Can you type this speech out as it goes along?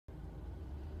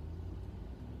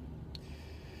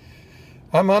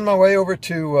I'm on my way over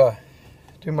to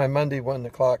do my Monday 1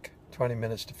 o'clock, 20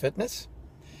 minutes to fitness.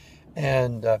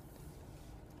 And I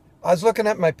was looking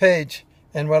at my page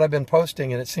and what I've been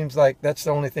posting, and it seems like that's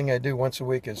the only thing I do once a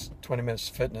week is 20 minutes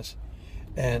to fitness.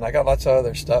 And I got lots of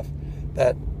other stuff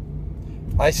that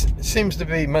seems to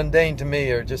be mundane to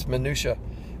me, or just minutia.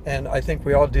 And I think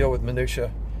we all deal with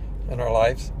minutia in our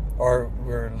lives, or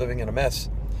we're living in a mess,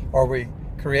 or we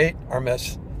create our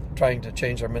mess trying to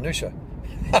change our minutia.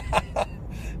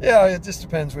 Yeah, it just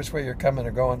depends which way you're coming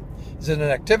or going. Is it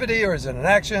an activity or is it an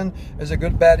action? Is it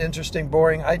good, bad, interesting,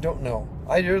 boring? I don't know.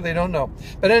 I really don't know.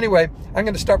 But anyway, I'm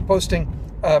going to start posting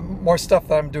more stuff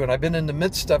that I'm doing. I've been in the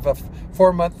midst of a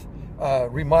 4-month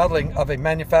remodeling of a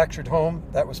manufactured home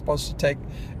that was supposed to take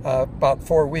about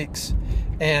 4 weeks.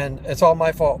 And it's all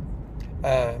my fault.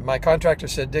 My contractor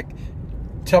said, Dick,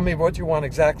 tell me what you want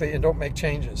exactly and don't make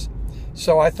changes.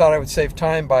 So I thought I would save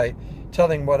time by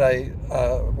telling what I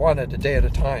wanted a day at a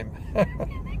time.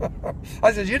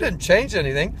 I said, you didn't change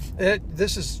anything.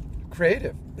 This is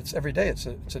creative. It's every day. It's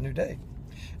a new day.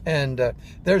 And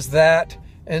there's that.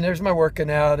 And there's my working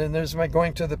out. And there's my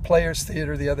going to the Players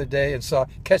Theater the other day and saw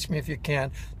Catch Me If You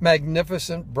Can.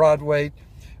 Magnificent Broadway,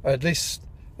 at least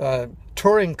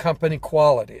touring company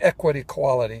quality, equity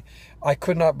quality. I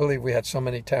could not believe we had so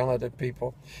many talented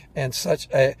people and such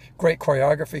a great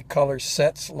choreography, colors,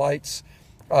 sets, lights.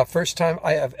 First time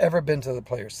I have ever been to the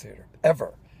Players Theater,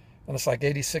 ever. And it's like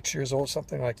 86 years old,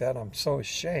 something like that. I'm so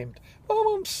ashamed.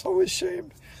 Oh, I'm so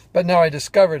ashamed. But now I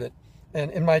discovered it. And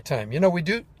in my time, you know, we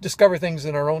do discover things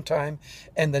in our own time.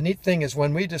 And the neat thing is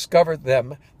when we discover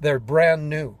them, they're brand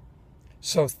new.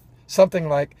 So something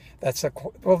like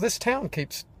well, this town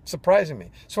keeps surprising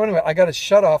me. So anyway, I got to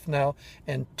shut off now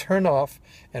and turn off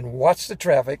and watch the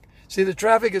traffic. See, the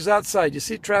traffic is outside. You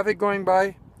see traffic going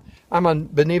by? I'm on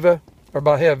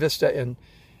Bahia Vista in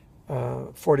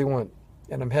 41,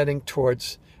 and I'm heading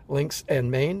towards Links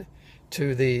and Main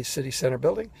to the city center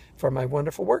building for my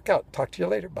wonderful workout. Talk to you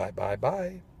later. Bye, bye,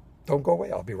 bye. Don't go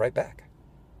away. I'll be right back.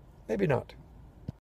 Maybe not.